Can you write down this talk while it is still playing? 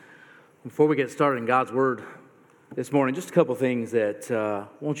Before we get started in God's Word this morning, just a couple things that I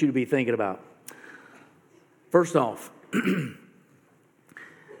want you to be thinking about. First off, if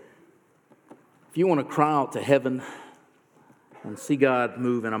you want to cry out to heaven and see God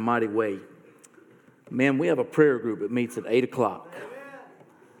move in a mighty way, man, we have a prayer group that meets at 8 o'clock.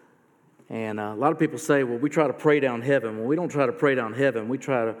 And a lot of people say, well, we try to pray down heaven. Well, we don't try to pray down heaven. We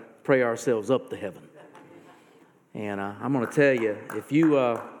try to pray ourselves up to heaven. And I'm going to tell you, if you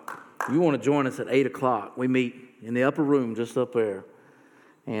want to join us at 8 o'clock, we meet in the upper room just up there.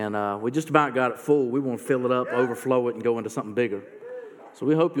 And we just about got it full. We want to fill it up, overflow it, and go into something bigger. So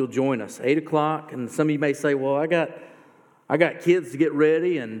we hope you'll join us. 8 o'clock. And some of you may say, well, I got kids to get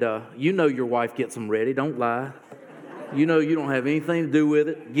ready. And you know your wife gets them ready. Don't lie. You know you don't have anything to do with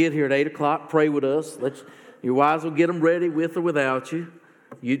it. Get here at 8 o'clock. Pray with us. Your wives will get them ready with or without you.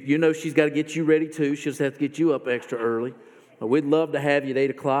 You know she's got to get you ready too. She'll just have to get you up extra early. But we'd love to have you at 8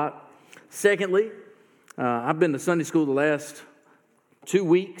 o'clock. Secondly, I've been to Sunday school the last 2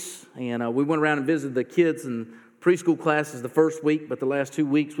 weeks, and we went around and visited the kids in preschool classes the first week, but the last 2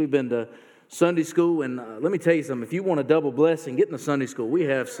 weeks we've been to Sunday school. And let me tell you something, if you want a double blessing, get in the Sunday school. We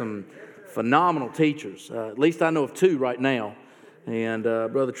have some phenomenal teachers. At least I know of two right now. And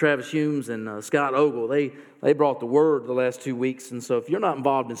Brother Travis Humes and Scott Ogle, they brought the word the last 2 weeks. And so if you're not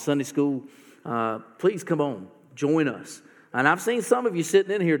involved in Sunday school, please come on, join us. And I've seen some of you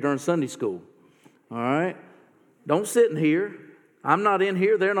sitting in here during Sunday school. All right? Don't sit in here. I'm not in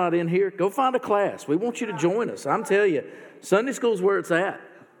here. They're not in here. Go find a class. We want you to join us. I'm telling you, Sunday school is where it's at.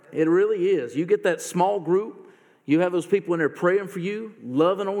 It really is. You get that small group. You have those people in there praying for you,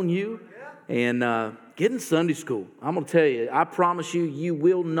 loving on you, and get in Sunday school. I'm going to tell you, I promise you, you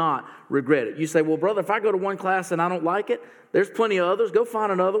will not regret it. You say, well, brother, if I go to one class and I don't like it, there's plenty of others. Go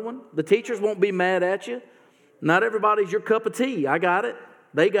find another one. The teachers won't be mad at you. Not everybody's your cup of tea. I got it.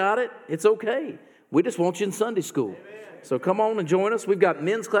 They got it. It's okay. We just want you in Sunday school. Amen. So come on and join us. We've got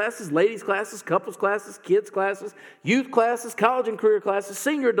men's classes, ladies' classes, couples classes, kids' classes, youth classes, college and career classes,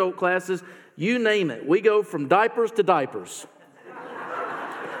 senior adult classes, you name it. We go from diapers to diapers.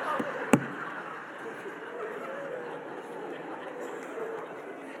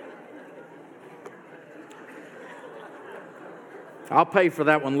 I'll pay for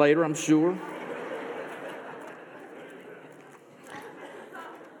that one later, I'm sure.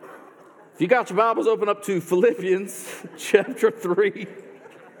 If you got your Bibles, open up to Philippians chapter 3.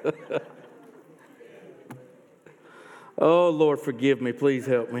 Oh, Lord, forgive me. Please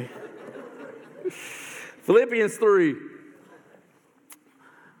help me. Philippians 3.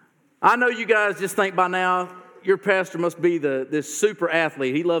 I know you guys just think by now, your pastor must be this super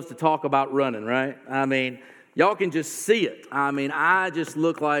athlete. He loves to talk about running, right? I mean, y'all can just see it. I mean, I just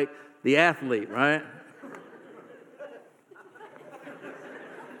look like the athlete, right?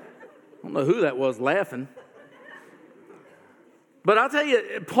 I don't know who that was laughing. But I'll tell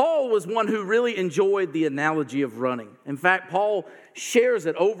you, Paul was one who really enjoyed the analogy of running. In fact, Paul shares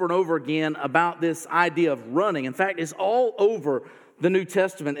it over and over again about this idea of running. In fact, it's all over the New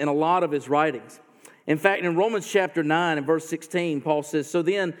Testament in a lot of his writings. In fact, in Romans chapter 9 and verse 16, Paul says, so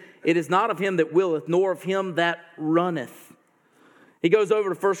then it is not of him that willeth, nor of him that runneth. He goes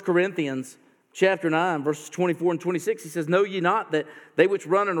over to 1 Corinthians chapter 9, verses 24 and 26, he says, know ye not that they which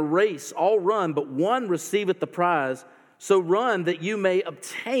run in a race all run, but one receiveth the prize, so run that you may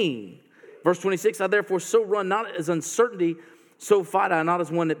obtain. Verse 26, I therefore so run, not as uncertainty, so fight I, not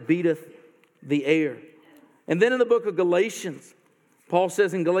as one that beateth the air. And then in the book of Galatians, Paul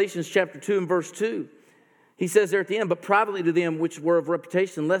says in Galatians chapter 2 and verse 2, he says there at the end, but privately to them which were of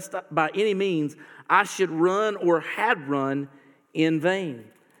reputation, lest by any means I should run or had run in vain.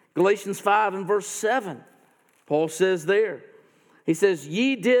 Galatians 5 and verse 7, Paul says there, he says,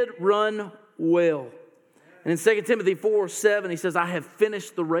 ye did run well. And in 2 Timothy 4:7, he says, I have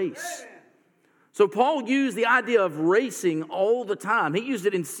finished the race. So Paul used the idea of racing all the time. He used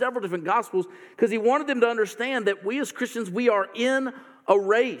it in several different gospels because he wanted them to understand that we as Christians, we are in a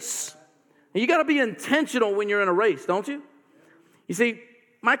race. And you got to be intentional when you're in a race, don't you? You see,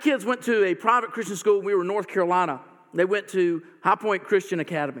 my kids went to a private Christian school. We were in North Carolina. They went to High Point Christian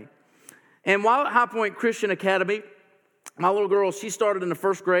Academy. And while at High Point Christian Academy, my little girl, she started in the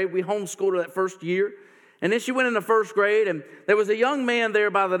first grade. We homeschooled her that first year. And then she went in the first grade, and there was a young man there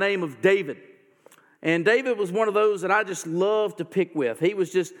by the name of David. And David was one of those that I just loved to pick with. He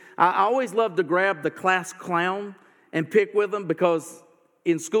was just, I always loved to grab the class clown and pick with him because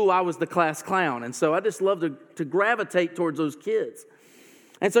in school I was the class clown. And so I just loved to gravitate towards those kids.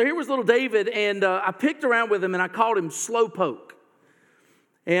 And so here was little David, and I picked around with him, and I called him Slowpoke.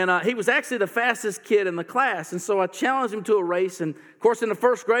 And he was actually the fastest kid in the class. And so I challenged him to a race. And, of course, in the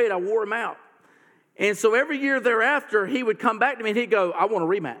first grade, I wore him out. And so every year thereafter, he would come back to me and he'd go, I want a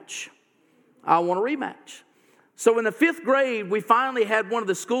rematch. I want a rematch. So in the 5th grade, we finally had one of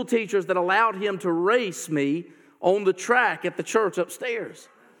the school teachers that allowed him to race me on the track at the church upstairs.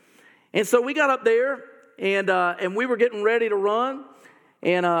 And so we got up there, and we were getting ready to run.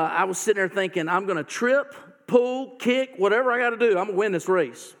 And I was sitting there thinking, I'm going to trip, pull, kick, whatever I got to do. I'm going to win this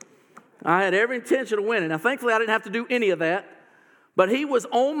race. I had every intention of winning. Now, thankfully, I didn't have to do any of that. But he was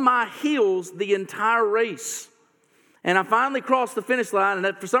on my heels the entire race. And I finally crossed the finish line.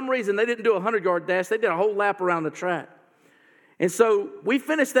 And for some reason, they didn't do a 100-yard dash. They did a whole lap around the track. And so we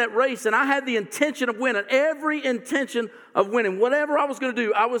finished that race, and I had the intention of winning, every intention of winning. Whatever I was going to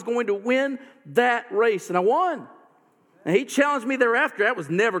do, I was going to win that race. And I won. And he challenged me thereafter. That was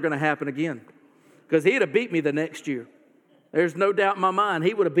never going to happen again, because he'd have beat me the next year. There's no doubt in my mind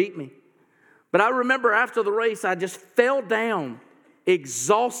he would have beat me. But I remember after the race, I just fell down,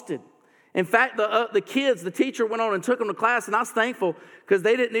 exhausted. In fact, the kids, the teacher went on and took them to class, and I was thankful because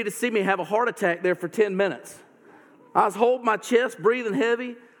they didn't need to see me have a heart attack there for 10 minutes. I was holding my chest, breathing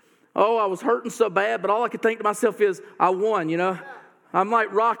heavy. Oh, I was hurting so bad, but all I could think to myself is, I won, you know. I'm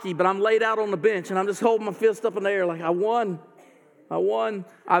like Rocky, but I'm laid out on the bench, and I'm just holding my fist up in the air like, I won. I won.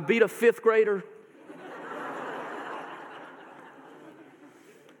 I beat a 5th grader.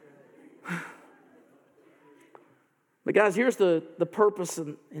 But guys, here's the purpose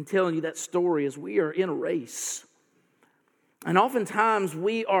in telling you that story is we are in a race. And oftentimes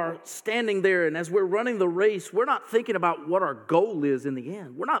we are standing there, and as we're running the race, we're not thinking about what our goal is in the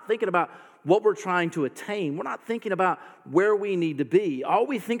end. We're not thinking about what we're trying to attain. We're not thinking about where we need to be. All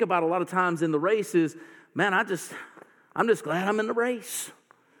we think about a lot of times in the race is, man, I'm just glad I'm in the race.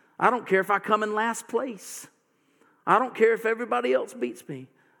 I don't care if I come in last place. I don't care if everybody else beats me.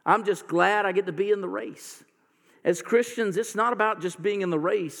 I'm just glad I get to be in the race. As Christians, it's not about just being in the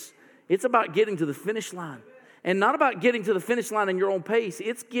race. It's about getting to the finish line. And not about getting to the finish line in your own pace.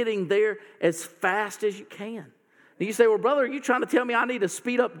 It's getting there as fast as you can. And you say, well, brother, are you trying to tell me I need to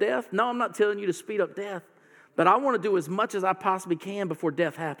speed up death? No, I'm not telling you to speed up death. But I want to do as much as I possibly can before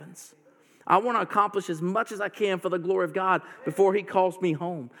death happens. I want to accomplish as much as I can for the glory of God before He calls me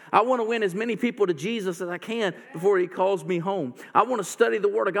home. I want to win as many people to Jesus as I can before He calls me home. I want to study the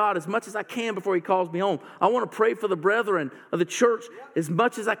Word of God as much as I can before He calls me home. I want to pray for the brethren of the church as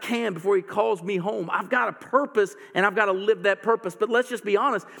much as I can before He calls me home. I've got a purpose, and I've got to live that purpose. But let's just be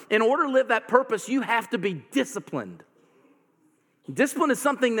honest. In order to live that purpose, you have to be disciplined. Discipline is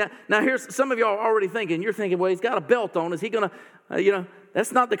something that, now here's some of y'all are already thinking, you're thinking, well, he's got a belt on. Is he going to,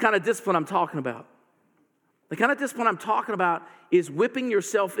 that's not the kind of discipline I'm talking about. The kind of discipline I'm talking about is whipping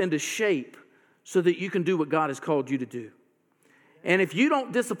yourself into shape so that you can do what God has called you to do. And if you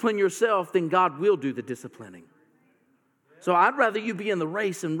don't discipline yourself, then God will do the disciplining. So I'd rather you be in the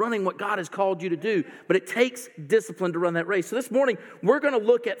race and running what God has called you to do. But it takes discipline to run that race. So this morning, we're going to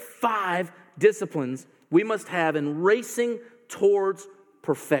look at 5 disciplines we must have in racing towards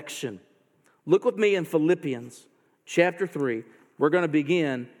perfection. Look with me in Philippians chapter 3. We're going to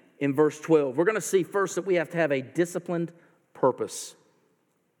begin in verse 12. We're going to see first that we have to have a disciplined purpose.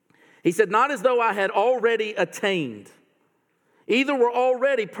 He said, not as though I had already attained. Either were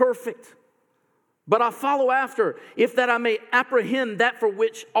already perfect, but I follow after, if that I may apprehend that for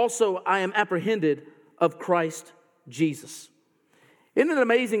which also I am apprehended of Christ Jesus. Isn't it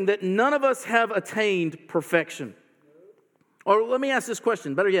amazing that none of us have attained perfection? Or let me ask this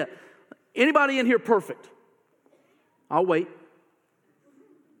question, better yet. Anybody in here perfect? I'll wait.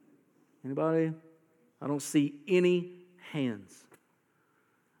 Anybody? I don't see any hands.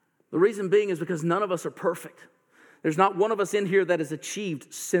 The reason being is because none of us are perfect. There's not one of us in here that has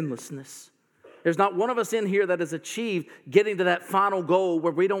achieved sinlessness. There's not one of us in here that has achieved getting to that final goal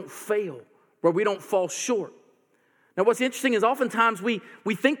where we don't fail, where we don't fall short. Now, what's interesting is oftentimes we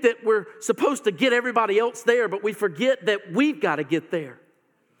think that we're supposed to get everybody else there, but we forget that we've got to get there.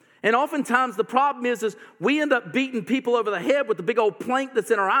 And oftentimes the problem is we end up beating people over the head with the big old plank that's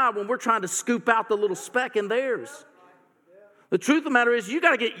in our eye when we're trying to scoop out the little speck in theirs. The truth of the matter is you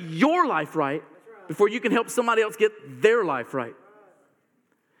got to get your life right before you can help somebody else get their life right.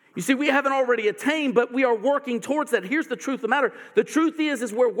 You see, we haven't already attained, but we are working towards that. Here's the truth of the matter. The truth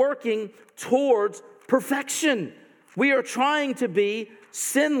is we're working towards perfection. We are trying to be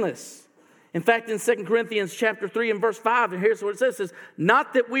sinless. In fact, in 2 Corinthians chapter 3 and verse 5, and here's what it says, it says,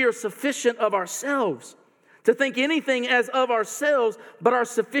 not that we are sufficient of ourselves to think anything as of ourselves, but our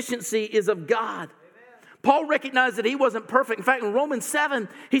sufficiency is of God. Paul recognized that he wasn't perfect. In fact, in Romans 7,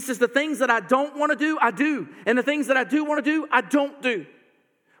 he says, the things that I don't want to do, I do. And the things that I do want to do, I don't do.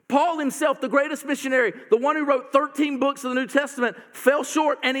 Paul himself, the greatest missionary, the one who wrote 13 books of the New Testament, fell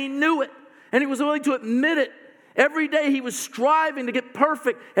short, and he knew it. And he was willing to admit it. Every day he was striving to get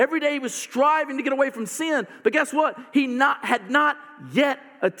perfect. Every day he was striving to get away from sin. But guess what? He had not yet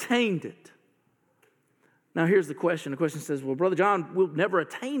attained it. Now here's the question. The question says, well, Brother John, we'll never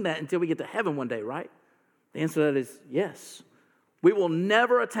attain that until we get to heaven one day, right? The answer to that is yes. We will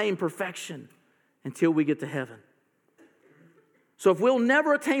never attain perfection until we get to heaven. So if we'll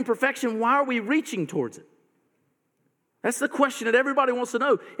never attain perfection, why are we reaching towards it? That's the question that everybody wants to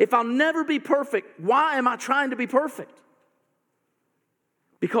know. If I'll never be perfect, why am I trying to be perfect?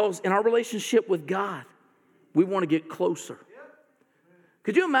 Because in our relationship with God, we want to get closer.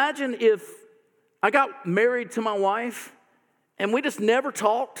 Could you imagine if I got married to my wife and we just never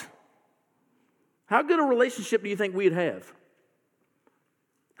talked? How good a relationship do you think we'd have?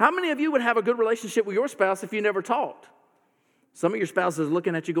 How many of you would have a good relationship with your spouse if you never talked? Some of your spouses are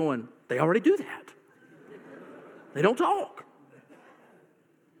looking at you going, they already do that. They don't talk.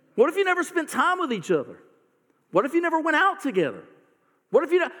 What if you never spent time with each other? What if you never went out together? What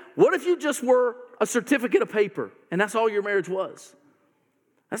if you just were a certificate of paper and that's all your marriage was?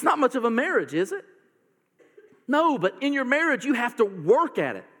 That's not much of a marriage, is it? No, but in your marriage, you have to work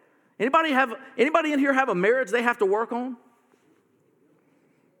at it. Anybody in here have a marriage they have to work on?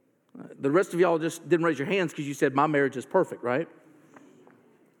 The rest of y'all just didn't raise your hands because you said my marriage is perfect, right?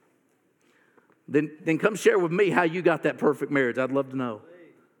 Then come share with me how you got that perfect marriage. I'd love to know.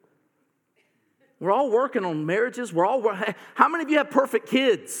 We're all working on marriages. How many of you have perfect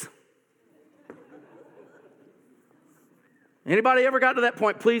kids? Anybody ever got to that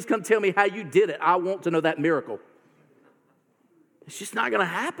point? Please come tell me how you did it. I want to know that miracle. It's just not going to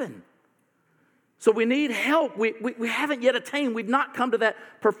happen. So we need help. We haven't yet attained. We've not come to that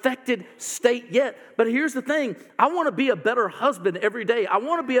perfected state yet. But here's the thing. I want to be a better husband every day. I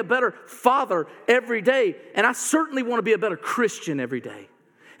want to be a better father every day. And I certainly want to be a better Christian every day.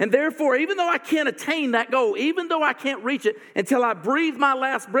 And therefore, even though I can't attain that goal, even though I can't reach it until I breathe my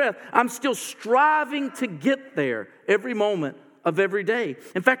last breath, I'm still striving to get there every moment of every day.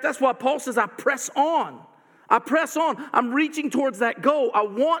 In fact, that's why Paul says, I press on. I press on. I'm reaching towards that goal. I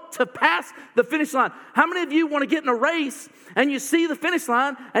want to pass the finish line. How many of you want to get in a race and you see the finish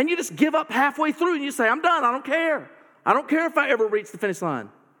line and you just give up halfway through and you say, I'm done. I don't care. I don't care if I ever reach the finish line.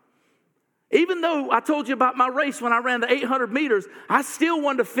 Even though I told you about my race when I ran the 800 meters, I still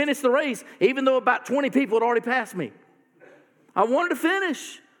wanted to finish the race, even though about 20 people had already passed me. I wanted to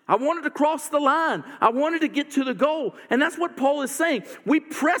finish. I wanted to cross the line. I wanted to get to the goal. And that's what Paul is saying. We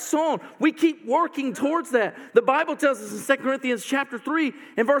press on. We keep working towards that. The Bible tells us in 2 Corinthians chapter 3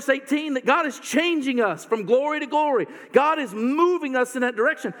 and verse 18 that God is changing us from glory to glory. God is moving us in that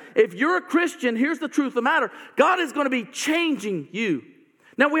direction. If you're a Christian, here's the truth of the matter. God is going to be changing you.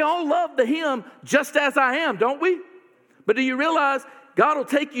 Now, we all love the hymn, Just As I Am, don't we? But do you realize God will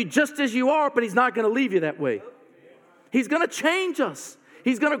take you just as you are, but He's not going to leave you that way. He's going to change us.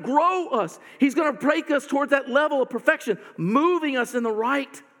 He's going to grow us. He's going to break us towards that level of perfection, moving us in the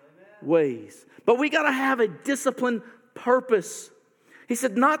right ways. But we got to have a disciplined purpose. He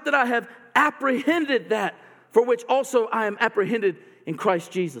said, not that I have apprehended that for which also I am apprehended in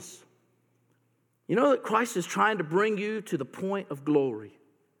Christ Jesus. You know that Christ is trying to bring you to the point of glory.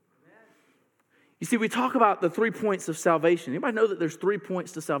 You see, we talk about the 3 points of salvation. Anybody know that there's 3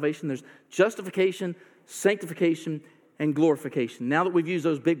 points to salvation? There's justification, sanctification, and glorification. Now that we've used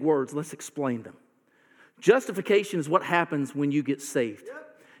those big words, let's explain them. Justification is what happens when you get saved.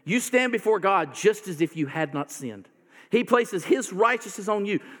 You stand before God just as if you had not sinned. He places His righteousness on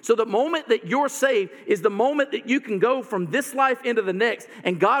you. So the moment that you're saved is the moment that you can go from this life into the next,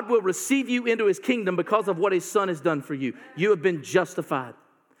 and God will receive you into His kingdom because of what His Son has done for you. You have been justified.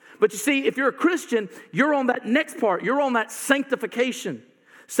 But you see, if you're a Christian, you're on that next part. You're on that sanctification.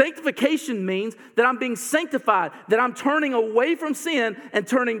 Sanctification means that I'm being sanctified, that I'm turning away from sin and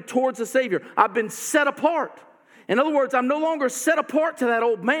turning towards the Savior. I've been set apart. In other words, I'm no longer set apart to that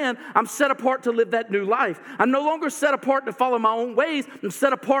old man. I'm set apart to live that new life. I'm no longer set apart to follow my own ways. I'm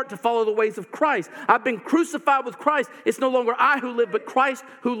set apart to follow the ways of Christ. I've been crucified with Christ. It's no longer I who live, but Christ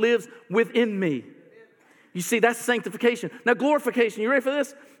who lives within me. You see, that's sanctification. Now, glorification. You ready for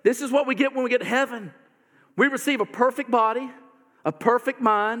this? This is what we get when we get to heaven. We receive a perfect body, a perfect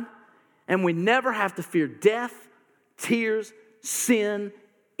mind, and we never have to fear death, tears, sin,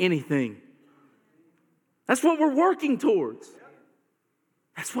 anything. That's what we're working towards.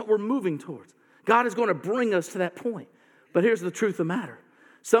 That's what we're moving towards. God is going to bring us to that point. But here's the truth of the matter.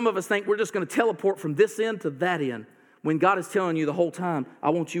 Some of us think we're just going to teleport from this end to that end, when God is telling you the whole time, I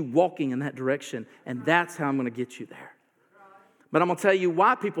want you walking in that direction, and that's how I'm going to get you there. But I'm going to tell you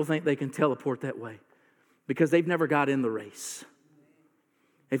why people think they can teleport that way. Because they've never got in the race.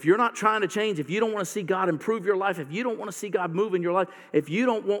 If you're not trying to change, if you don't want to see God improve your life, if you don't want to see God move in your life, if you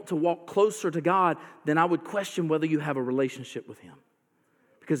don't want to walk closer to God, then I would question whether you have a relationship with Him.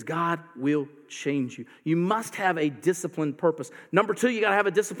 Because God will change you. You must have a disciplined purpose. Number 2, you got to have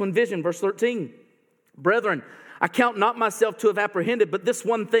a disciplined vision. Verse 13. Brethren, I count not myself to have apprehended, but this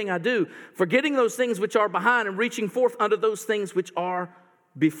one thing I do, forgetting those things which are behind and reaching forth unto those things which are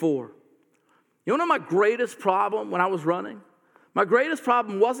before. You know my greatest problem when I was running? My greatest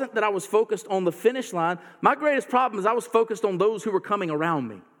problem wasn't that I was focused on the finish line. My greatest problem is I was focused on those who were coming around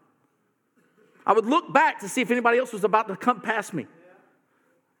me. I would look back to see if anybody else was about to come past me.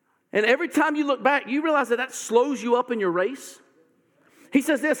 And every time you look back, you realize that slows you up in your race. He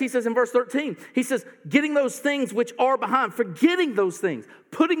says this, he says in verse 13, he says, getting those things which are behind, forgetting those things,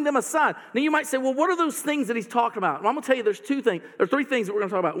 putting them aside. Now you might say, well, what are those things that he's talking about? Well, I'm going to tell you there's 3 things that we're going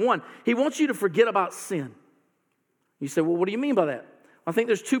to talk about. One, he wants you to forget about sin. You say, well, what do you mean by that? I think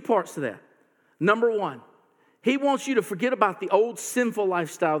there's 2 parts to that. Number 1, he wants you to forget about the old sinful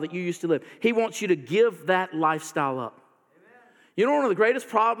lifestyle that you used to live. He wants you to give that lifestyle up. Amen. You know, one of the greatest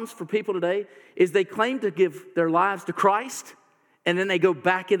problems for people today is they claim to give their lives to Christ, and then they go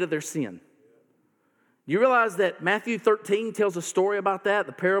back into their sin. You realize that Matthew 13 tells a story about that,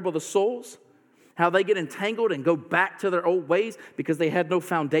 the parable of the souls, how they get entangled and go back to their old ways because they had no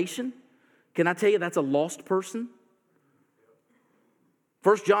foundation. Can I tell you that's a lost person?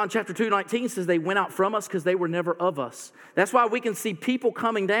 1 John chapter 2:19 says they went out from us because they were never of us. That's why we can see people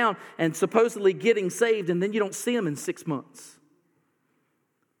coming down and supposedly getting saved, and then you don't see them in 6 months.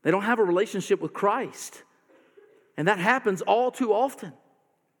 They don't have a relationship with Christ. And that happens all too often.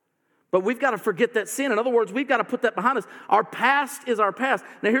 But we've got to forget that sin. In other words, we've got to put that behind us. Our past is our past.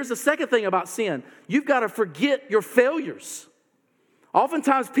 Now, here's the second thing about sin. You've got to forget your failures.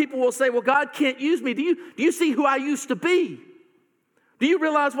 Oftentimes, people will say, well, God can't use me. Do you see who I used to be? Do you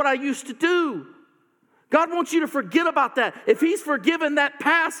realize what I used to do? God wants you to forget about that. If He's forgiven that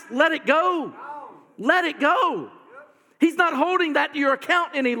past, let it go. Let it go. He's not holding that to your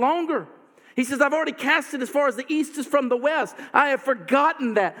account any longer. He says, I've already cast it as far as the east is from the west. I have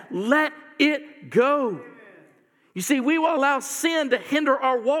forgotten that. Let it go. You see, we will allow sin to hinder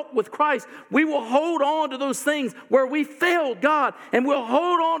our walk with Christ. We will hold on to those things where we failed God, and we'll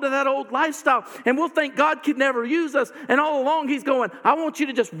hold on to that old lifestyle, and we'll think God could never use us. And all along He's going, I want you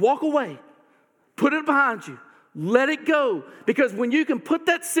to just walk away. Put it behind you. Let it go. Because when you can put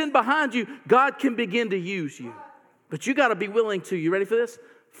that sin behind you, God can begin to use you. But you got to be willing to, you ready for this?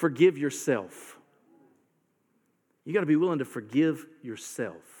 Forgive yourself. You got to be willing to forgive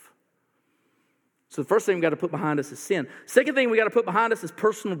yourself. So the first thing we got to put behind us is sin. Second thing we got to put behind us is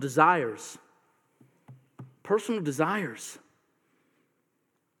personal desires. Personal desires.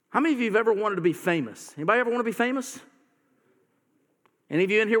 How many of you have ever wanted to be famous? Anybody ever want to be famous? Any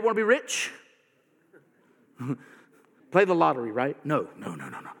of you in here want to be rich? Play the lottery, right? No.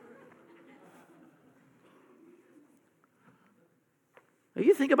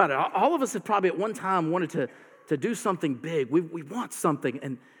 You think about it. All of us have probably at one time wanted to do something big. We want something,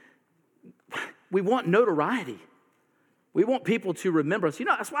 and we want notoriety. We want people to remember us. You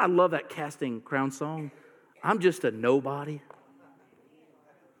know, that's why I love that Casting Crown song. I'm just a nobody.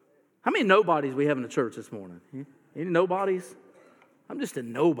 How many nobodies we have in the church this morning? Any nobodies? I'm just a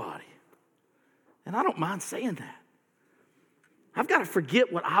nobody. And I don't mind saying that. I've got to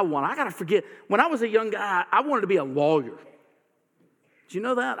forget what I want. I got to forget. When I was a young guy, I wanted to be a lawyer. Did you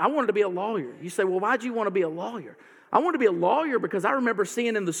know that? I wanted to be a lawyer. You say, well, why'd you want to be a lawyer? I wanted to be a lawyer because I remember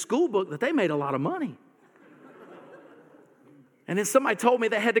seeing in the school book that they made a lot of money. And then somebody told me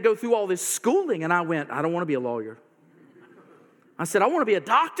they had to go through all this schooling, and I went, I don't want to be a lawyer. I said, I want to be a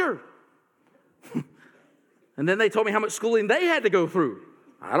doctor. And then they told me how much schooling they had to go through.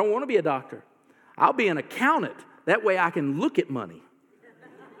 I don't want to be a doctor. I'll be an accountant. That way I can look at money.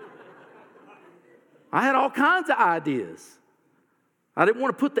 I had all kinds of ideas. I didn't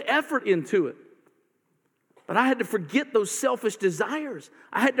want to put the effort into it. But I had to forget those selfish desires.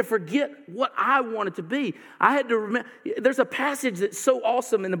 I had to forget what I wanted to be. I had to remember. There's a passage that's so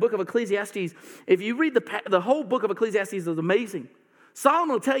awesome in the book of Ecclesiastes. If you read the whole book of Ecclesiastes, is amazing.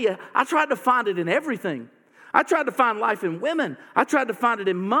 Solomon will tell you, I tried to find it in everything. I tried to find life in women. I tried to find it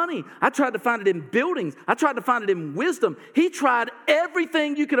in money. I tried to find it in buildings. I tried to find it in wisdom. He tried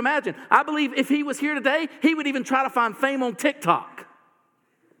everything you could imagine. I believe if he was here today, he would even try to find fame on TikTok.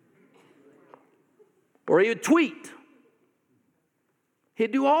 Or he would tweet.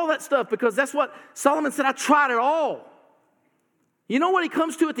 He'd do all that stuff because that's what Solomon said, I tried it all. You know what he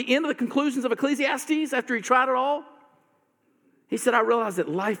comes to at the end of the conclusions of Ecclesiastes after he tried it all? He said, I realize that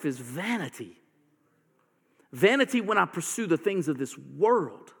life is vanity. Vanity when I pursue the things of this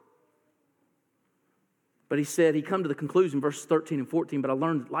world. But he said, he come to the conclusion, verses 13 and 14, but I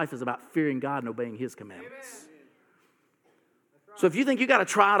learned that life is about fearing God and obeying his commandments. So if you think you got to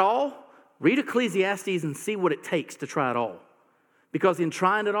try it all, read Ecclesiastes and see what it takes to try it all. Because in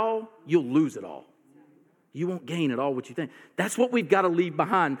trying it all, you'll lose it all. You won't gain it all what you think. That's what we've got to leave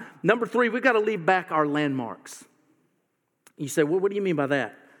behind. Number 3, we've got to leave back our landmarks. You say, well, what do you mean by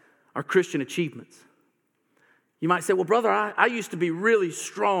that? Our Christian achievements. You might say, well, brother, I used to be really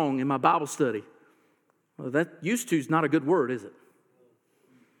strong in my Bible study. Well, that used to is not a good word, is it?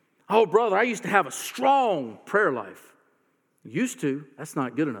 Oh, brother, I used to have a strong prayer life. Used to, that's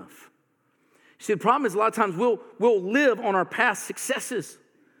not good enough. You see, the problem is a lot of times we'll live on our past successes.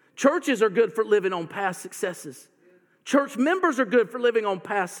 Churches are good for living on past successes. Church members are good for living on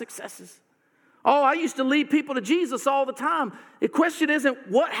past successes. Oh, I used to lead people to Jesus all the time. The question isn't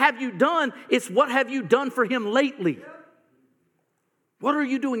what have you done, it's what have you done for him lately. What are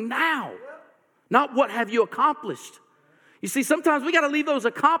you doing now? Not what have you accomplished. You see, sometimes we got to leave those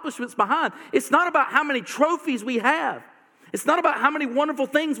accomplishments behind. It's not about how many trophies we have. It's not about how many wonderful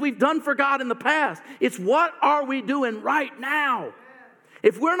things we've done for God in the past. It's what are we doing right now?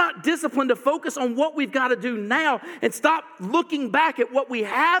 If we're not disciplined to focus on what we've got to do now and stop looking back at what we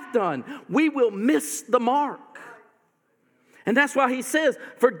have done, we will miss the mark. And that's why he says,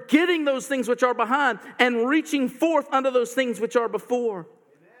 forgetting those things which are behind and reaching forth unto those things which are before.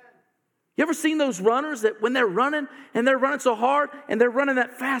 You ever seen those runners that when they're running and they're running so hard and they're running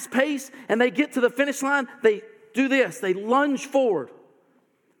that fast pace and they get to the finish line, they do this, they lunge forward.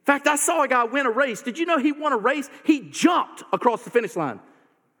 In fact, I saw a guy win a race. Did you know he won a race? He jumped across the finish line.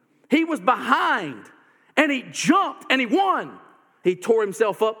 He was behind and he jumped and he won. He tore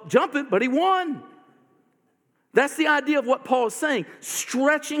himself up jumping, but he won. That's the idea of what Paul is saying.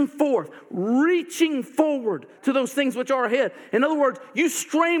 Stretching forth, reaching forward to those things which are ahead. In other words, you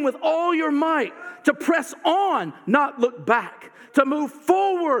strain with all your might to press on, not look back. To move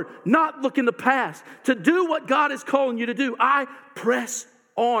forward, not look in the past. To do what God is calling you to do. I press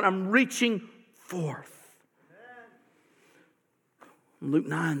on. I'm reaching forth. In Luke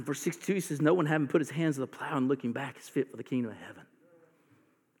 9, verse 62, he says, no one having put his hands to the plow and looking back is fit for the kingdom of heaven.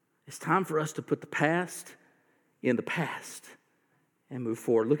 It's time for us to put the past in the past and move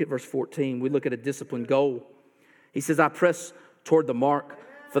forward. Look at verse 14. We look at a disciplined goal. He says, I press toward the mark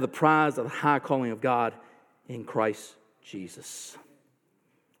for the prize of the high calling of God in Christ Jesus.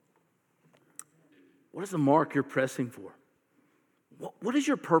 What is the mark you're pressing for? What is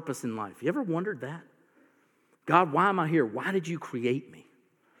your purpose in life? You ever wondered that? God, why am I here? Why did you create me?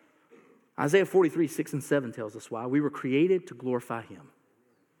 Isaiah 43, 6 and 7 tells us why. We were created to glorify him.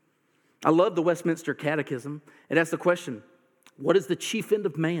 I love the Westminster Catechism. It asks the question, what is the chief end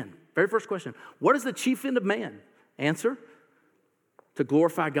of man? Very first question. What is the chief end of man? Answer, to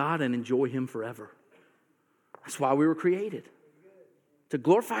glorify God and enjoy him forever. That's why we were created. To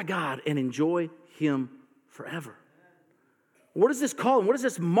glorify God and enjoy him forever. What is this calling? What is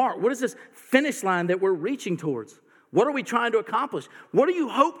this mark? What is this finish line that we're reaching towards? What are we trying to accomplish? What do you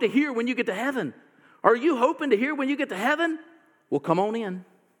hope to hear when you get to heaven? Are you hoping to hear when you get to heaven? Well, come on in.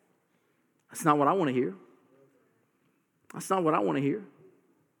 That's not what I want to hear. That's not what I want to hear.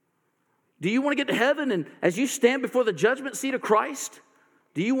 Do you want to get to heaven and as you stand before the judgment seat of Christ,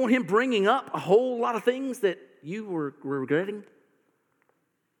 do you want him bringing up a whole lot of things that you were regretting?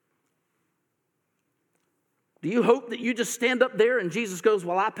 Do you hope that you just stand up there and Jesus goes,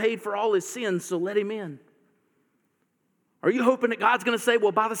 well, I paid for all his sins, so let him in? Are you hoping that God's going to say,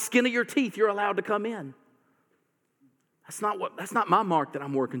 well, by the skin of your teeth, you're allowed to come in? That's not my mark that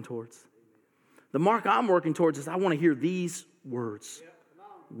I'm working towards. The mark I'm working towards is I want to hear these words.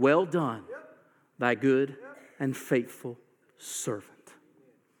 Well done, thy good and faithful servant.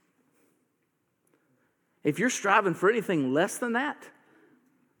 If you're striving for anything less than that,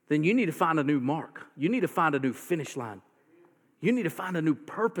 then you need to find a new mark. You need to find a new finish line. You need to find a new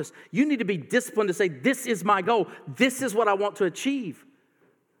purpose. You need to be disciplined to say, this is my goal. This is what I want to achieve.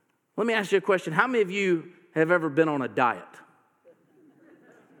 Let me ask you a question. How many of you have ever been on a diet?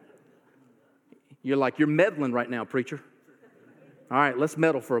 You're meddling right now, preacher. All right, let's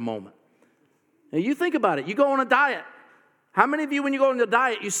meddle for a moment. Now you think about it. You go on a diet. How many of you, when you go on a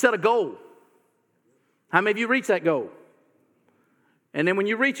diet, you set a goal? How many of you reach that goal? And then when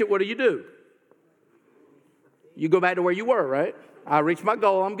you reach it, what do? You go back to where you were, right? I reached my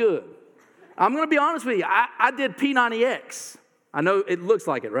goal, I'm good. I'm going to be honest with you. I did P90X. I know it looks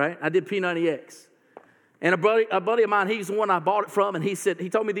like it, right? I did P90X. And a buddy of mine, he's the one I bought it from, and he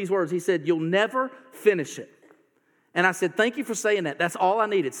told me these words. He said, you'll never finish it. And I said, thank you for saying that. That's all I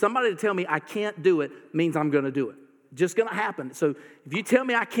needed. Somebody to tell me I can't do it means I'm going to do it. Just going to happen. So if you tell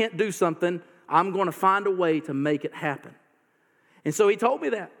me I can't do something, I'm going to find a way to make it happen. And so he told me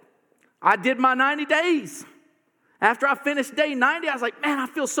that. I did my 90 days. After I finished day 90, I was like, man, I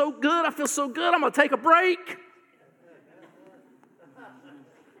feel so good. I feel so good. I'm going to take a break.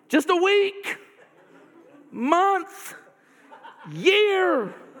 Just a week, month,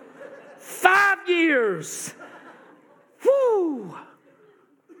 year, 5 years. Whew.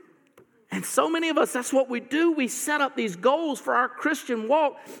 And so many of us, that's what we do. We set up these goals for our Christian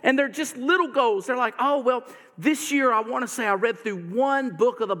walk, and they're just little goals. They're like, oh, well, this year I want to say I read through one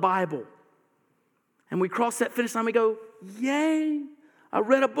book of the Bible. And we cross that finish line, we go, yay, I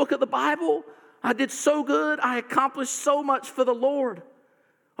read a book of the Bible. I did so good. I accomplished so much for the Lord.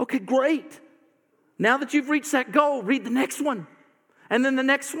 Okay, great. Now that you've reached that goal, read the next one. And then the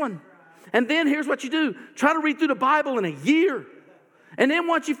next one. And then here's what you do. Try to read through the Bible in a year. And then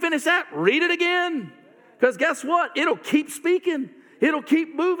once you finish that, read it again. Because guess what? It'll keep speaking. It'll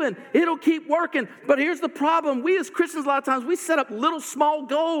keep moving. It'll keep working. But here's the problem. We as Christians, a lot of times, we set up little small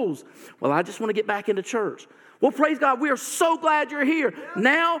goals. Well, I just want to get back into church. Well, praise God, we are so glad you're here.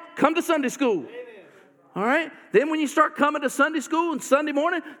 Now, come to Sunday school. All right? Then when you start coming to Sunday school and Sunday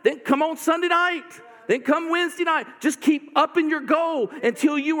morning, then come on Sunday night. Then come Wednesday night. Just keep upping your goal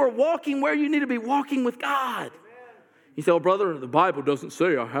until you are walking where you need to be walking with God. You say, oh, brother, the Bible doesn't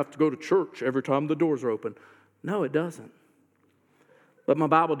say I have to go to church every time the doors are open. No, it doesn't. But my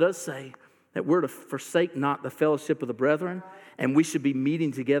Bible does say that we're to forsake not the fellowship of the brethren, and we should be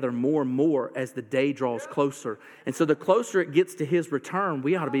meeting together more and more as the day draws closer. And so the closer it gets to his return,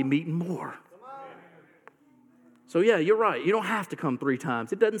 we ought to be meeting more. So yeah, you're right. You don't have to come 3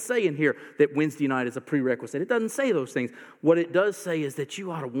 times. It doesn't say in here that Wednesday night is a prerequisite. It doesn't say those things. What it does say is that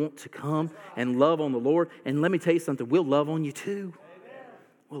you ought to want to come and love on the Lord. And let me tell you something. We'll love on you too.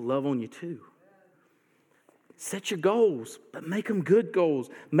 We'll love on you too. Set your goals, but make them good goals.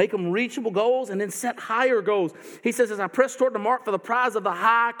 Make them reachable goals, and then set higher goals. He says, as I press toward the mark for the prize of the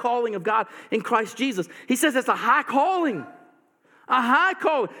high calling of God in Christ Jesus. He says it's a high calling. A high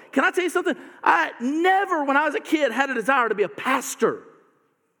calling. Can I tell you something? I never, when I was a kid, had a desire to be a pastor.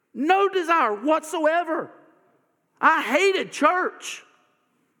 No desire whatsoever. I hated church.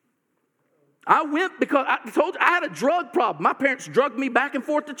 I went because I told you I had a drug problem. My parents drugged me back and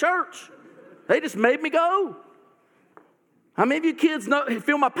forth to church. They just made me go. How many of you kids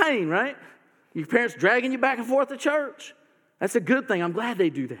feel my pain, right? Your parents dragging you back and forth to church. That's a good thing. I'm glad they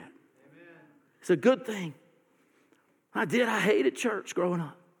do that. Amen. It's a good thing. I hated church growing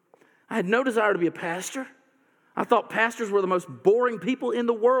up. I had no desire to be a pastor. I thought pastors were the most boring people in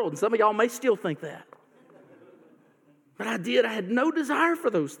the world. And some of y'all may still think that. But I had no desire for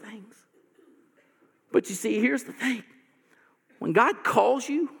those things. But you see, here's the thing. When God calls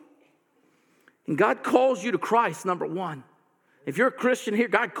you, and God calls you to Christ, number one. If you're a Christian here,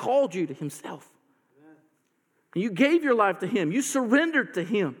 God called you to himself. And you gave your life to him. You surrendered to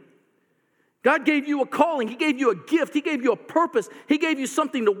him. God gave you a calling. He gave you a gift. He gave you a purpose. He gave you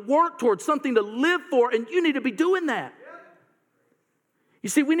something to work towards, something to live for, and you need to be doing that. You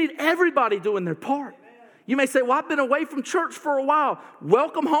see, we need everybody doing their part. You may say, well, I've been away from church for a while.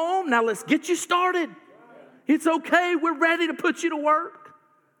 Welcome home. Now let's get you started. It's okay. We're ready to put you to work.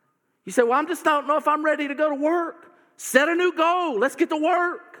 You say, well, I don't know if I'm ready to go to work. Set a new goal. Let's get to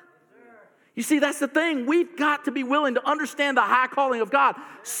work. You see, that's the thing. We've got to be willing to understand the high calling of God.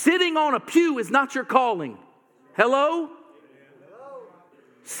 Sitting on a pew is not your calling. Hello?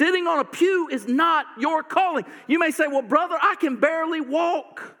 Sitting on a pew is not your calling. You may say, well, brother, I can barely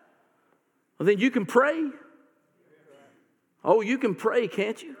walk. Well, then you can pray. Oh, you can pray,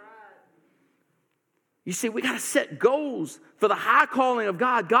 can't you? You see, we got to set goals for the high calling of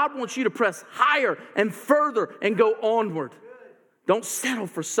God. God wants you to press higher and further and go onward. Don't settle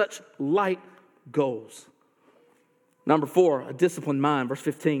for such light goals. Number 4, a disciplined mind. Verse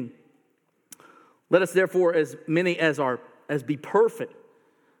 15. Let us therefore, as many as be perfect,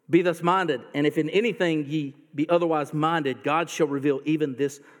 be thus minded. And if in anything ye be otherwise minded, God shall reveal even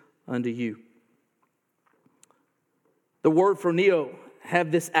this unto you. The word for neo,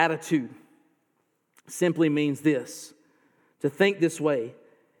 have this attitude, simply means this: to think this way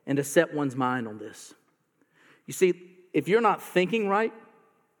and to set one's mind on this. You see, if you're not thinking right,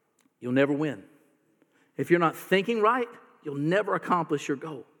 you'll never win. If you're not thinking right, you'll never accomplish your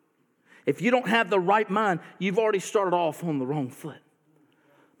goal. If you don't have the right mind, you've already started off on the wrong foot.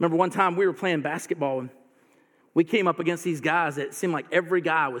 Remember one time we were playing basketball and we came up against these guys that it seemed like every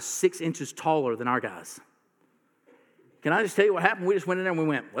guy was 6 inches taller than our guys. Can I just tell you what happened? We just went in there and we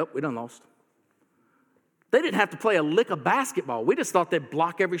went, well, we done lost. They didn't have to play a lick of basketball. We just thought they'd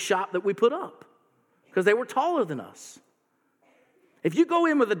block every shot that we put up because they were taller than us. If you go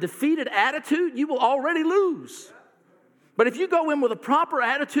in with a defeated attitude, you will already lose. But if you go in with a proper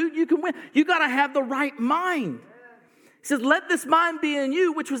attitude, you can win. You got to have the right mind. He says, let this mind be in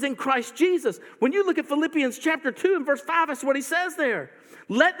you, which was in Christ Jesus. When you look at Philippians chapter 2 and verse 5, that's what he says there.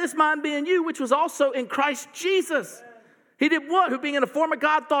 Let this mind be in you, which was also in Christ Jesus. He did what? Who being in the form of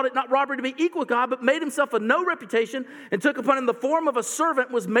God thought it not robbery to be equal with God, but made himself of no reputation and took upon him the form of a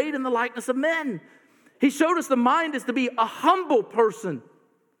servant, was made in the likeness of men. He showed us the mind is to be a humble person.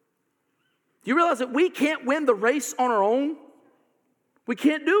 Do you realize that we can't win the race on our own? We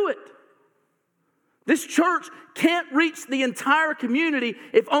can't do it. This church can't reach the entire community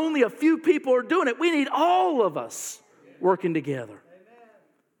if only a few people are doing it. We need all of us working together.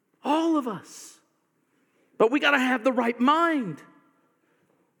 All of us. But we got to have the right mind.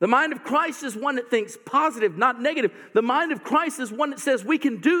 The mind of Christ is one that thinks positive, not negative. The mind of Christ is one that says we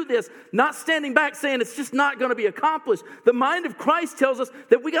can do this, not standing back saying it's just not going to be accomplished. The mind of Christ tells us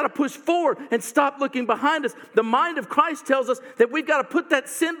that we got to push forward and stop looking behind us. The mind of Christ tells us that we've got to put that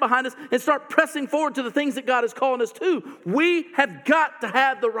sin behind us and start pressing forward to the things that God is calling us to. We have got to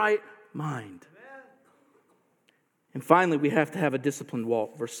have the right mind. And finally, we have to have a disciplined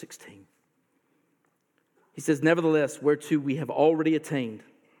walk. Verse 16. He says, nevertheless, whereto we have already attained,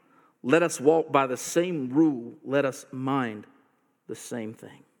 let us walk by the same rule. Let us mind the same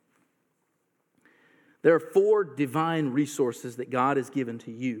thing. There are 4 divine resources that God has given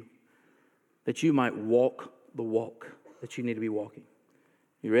to you that you might walk the walk that you need to be walking.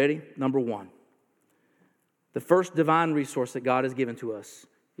 You ready? Number 1. The first divine resource that God has given to us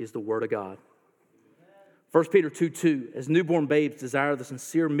is the Word of God. 1 Peter 2:2, as newborn babes desire the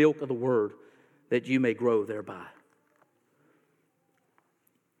sincere milk of the Word, that you may grow thereby.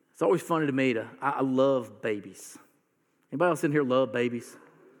 It's always funny to me I love babies. Anybody else in here love babies?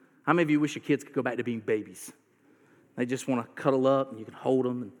 How many of you wish your kids could go back to being babies? They just want to cuddle up and you can hold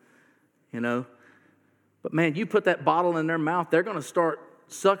them, and, But man, you put that bottle in their mouth, they're going to start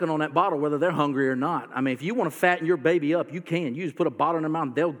sucking on that bottle whether they're hungry or not. I mean, if you want to fatten your baby up, you can. You just put a bottle in their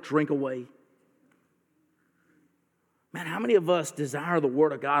mouth, they'll drink away. Man, how many of us desire the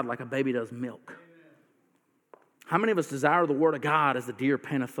Word of God like a baby does milk? How many of us desire the Word of God as the deer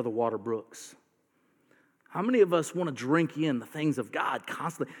panteth for the water brooks? How many of us want to drink in the things of God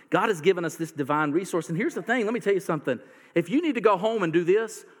constantly? God has given us this divine resource. And here's the thing, let me tell you something. If you need to go home and do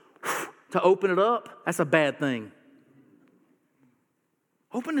this, to open it up, that's a bad thing.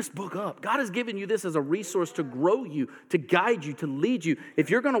 Open this book up. God has given you this as a resource to grow you, to guide you, to lead you. If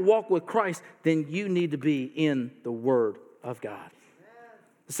you're going to walk with Christ, then you need to be in the Word of God.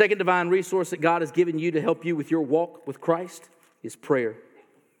 The second divine resource that God has given you to help you with your walk with Christ is prayer.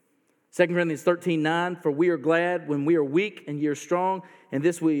 2 Corinthians 13:9, for we are glad when we are weak and ye are strong, and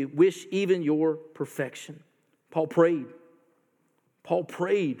this we wish even your perfection. Paul prayed. Paul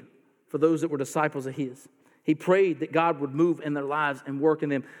prayed for those that were disciples of his. He prayed that God would move in their lives and work in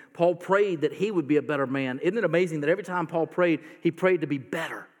them. Paul prayed that he would be a better man. Isn't it amazing that every time Paul prayed, he prayed to be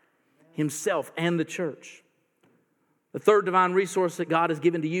better himself and the church? The third divine resource that God has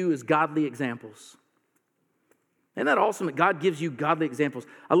given to you is godly examples. Isn't that awesome that God gives you godly examples?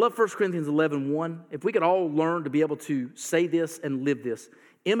 I love 1 Corinthians 11:1. If we could all learn to be able to say this and live this,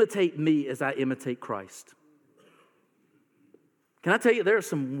 imitate me as I imitate Christ. Can I tell you, there are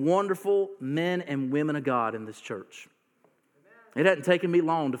some wonderful men and women of God in this church. It hasn't taken me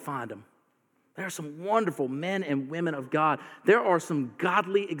long to find them. There are some wonderful men and women of God. There are some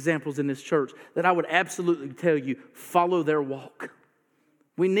godly examples in this church that I would absolutely tell you, follow their walk.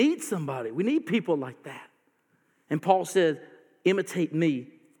 We need somebody. We need people like that. And Paul said, imitate me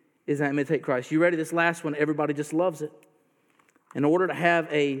as I imitate Christ. You ready? This last one, everybody just loves it. In order to have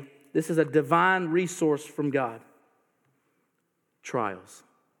this is a divine resource from God. Trials.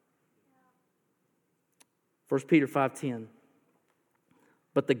 1 Peter 5:10.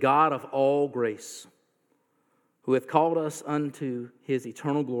 But the God of all grace, who hath called us unto his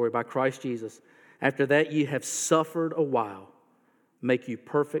eternal glory by Christ Jesus, after that ye have suffered a while, make you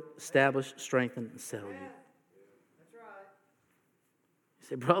perfect, establish, strengthen, and settle you. That's right. You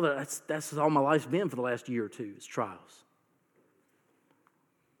say, brother, that's all my life's been for the last year or two, is trials.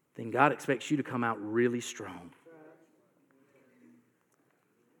 Then God expects you to come out really strong.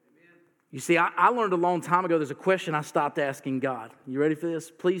 You see, I learned a long time ago, there's a question I stopped asking God. You ready for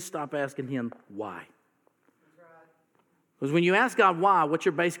this? Please stop asking him why. Because when you ask God why, what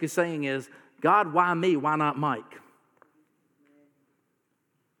you're basically saying is, God, why me? Why not Mike?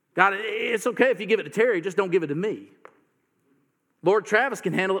 God, it's okay if you give it to Terry, just don't give it to me. Lord, Travis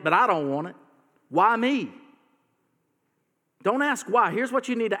can handle it, but I don't want it. Why me? Don't ask why. Here's what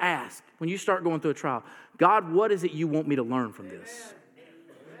you need to ask when you start going through a trial. God, what is it you want me to learn from this?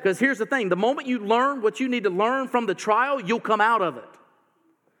 Because here's the thing. The moment you learn what you need to learn from the trial, you'll come out of it.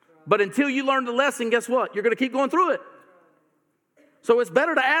 But until you learn the lesson, guess what? You're going to keep going through it. So it's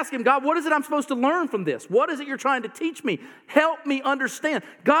better to ask him, God, what is it I'm supposed to learn from this? What is it you're trying to teach me? Help me understand.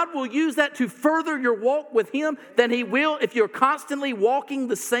 God will use that to further your walk with him than he will if you're constantly walking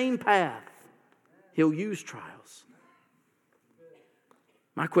the same path. He'll use trials.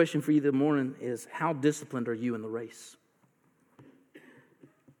 My question for you this morning is, how disciplined are you in the race?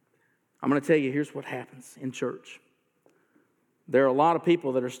 I'm going to tell you, here's what happens in church. There are a lot of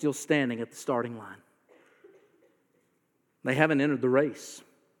people that are still standing at the starting line. They haven't entered the race.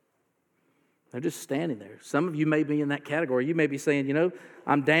 They're just standing there. Some of you may be in that category. You may be saying, you know,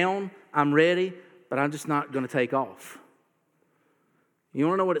 I'm down, I'm ready, but I'm just not going to take off. You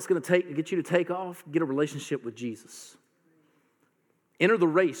want to know what it's going to take to get you to take off? Get a relationship with Jesus. Enter the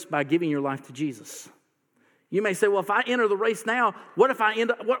race by giving your life to Jesus. You may say, well, if I enter the race now, what if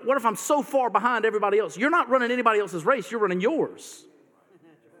I'm so far behind everybody else? You're not running anybody else's race. You're running yours.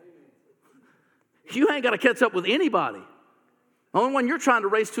 You ain't got to catch up with anybody. The only one you're trying to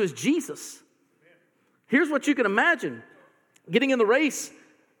race to is Jesus. Here's what you can imagine. Getting in the race,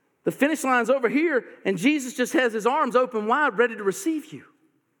 the finish line's over here, and Jesus just has his arms open wide, ready to receive you.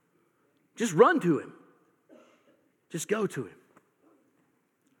 Just run to him. Just go to him.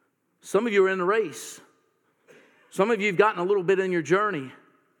 Some of you are in the race. Some of you have gotten a little bit in your journey,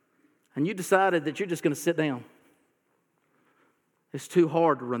 and you decided that you're just going to sit down. It's too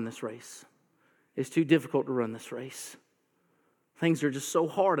hard to run this race. It's too difficult to run this race. Things are just so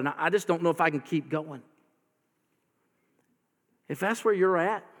hard, and I just don't know if I can keep going. If that's where you're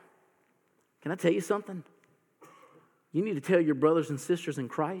at, can I tell you something? You need to tell your brothers and sisters in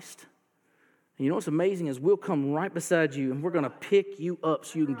Christ. And you know what's amazing is we'll come right beside you, and we're going to pick you up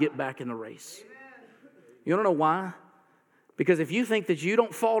so you can get back in the race. You want to know why? Because if you think that you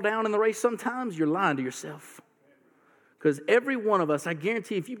don't fall down in the race sometimes, you're lying to yourself. Because every one of us, I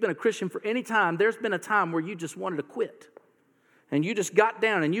guarantee if you've been a Christian for any time, there's been a time where you just wanted to quit. And you just got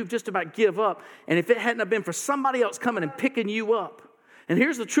down and you've just about give up. And if it hadn't been for somebody else coming and picking you up. And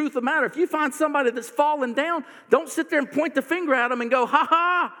here's the truth of the matter. If you find somebody that's fallen down, don't sit there and point the finger at them and go, ha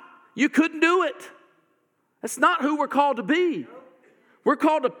ha, you couldn't do it. That's not who we're called to be. We're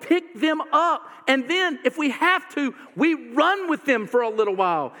called to pick them up. And then if we have to, we run with them for a little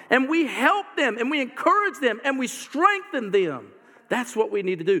while. And we help them and we encourage them and we strengthen them. That's what we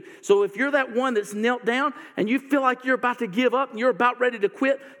need to do. So if you're that one that's knelt down and you feel like you're about to give up and you're about ready to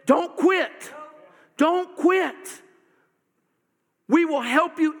quit, don't quit. Don't quit. We will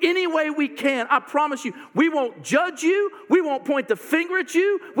help you any way we can. I promise you. We won't judge you. We won't point the finger at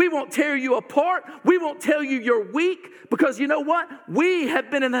you. We won't tear you apart. We won't tell you you're weak. Because you know what? We have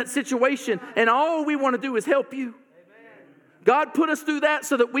been in that situation and all we want to do is help you. God put us through that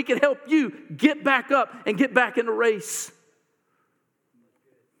so that we can help you get back up and get back in the race.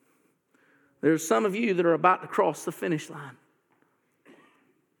 There's some of you that are about to cross the finish line.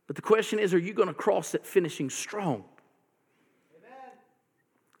 But the question is, are you going to cross it finishing strong?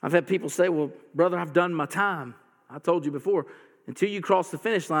 I've had people say, well, brother, I've done my time. I told you before, until you cross the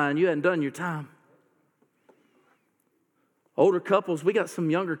finish line, you hadn't done your time. Older couples, we got some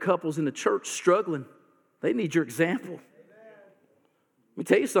younger couples in the church struggling. They need your example. Let me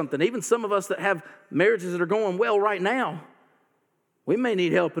tell you something. Even some of us that have marriages that are going well right now, we may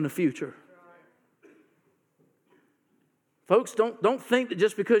need help in the future. Folks, don't think that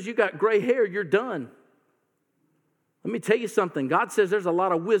just because you got gray hair, you're done. Let me tell you something. God says there's a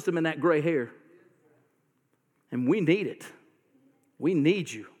lot of wisdom in that gray hair. And we need it. We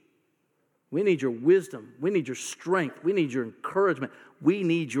need you. We need your wisdom. We need your strength. We need your encouragement. We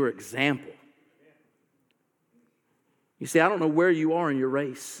need your example. You see, I don't know where you are in your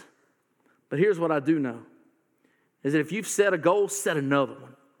race. But here's what I do know. Is that if you've set a goal, set another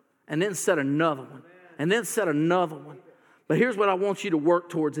one. And then set another one. And then set another one. But here's what I want you to work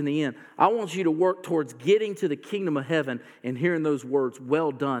towards in the end. I want you to work towards getting to the kingdom of heaven and hearing those words,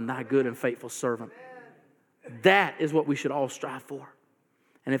 well done, thy good and faithful servant. That is what we should all strive for.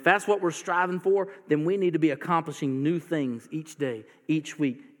 And if that's what we're striving for, then we need to be accomplishing new things each day, each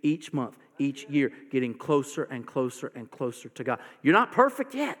week, each month, each year, getting closer and closer and closer to God. You're not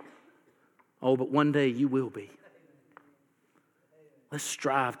perfect yet. Oh, but one day you will be. Let's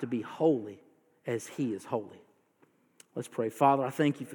strive to be holy as He is holy. Let's pray. Father, I thank you for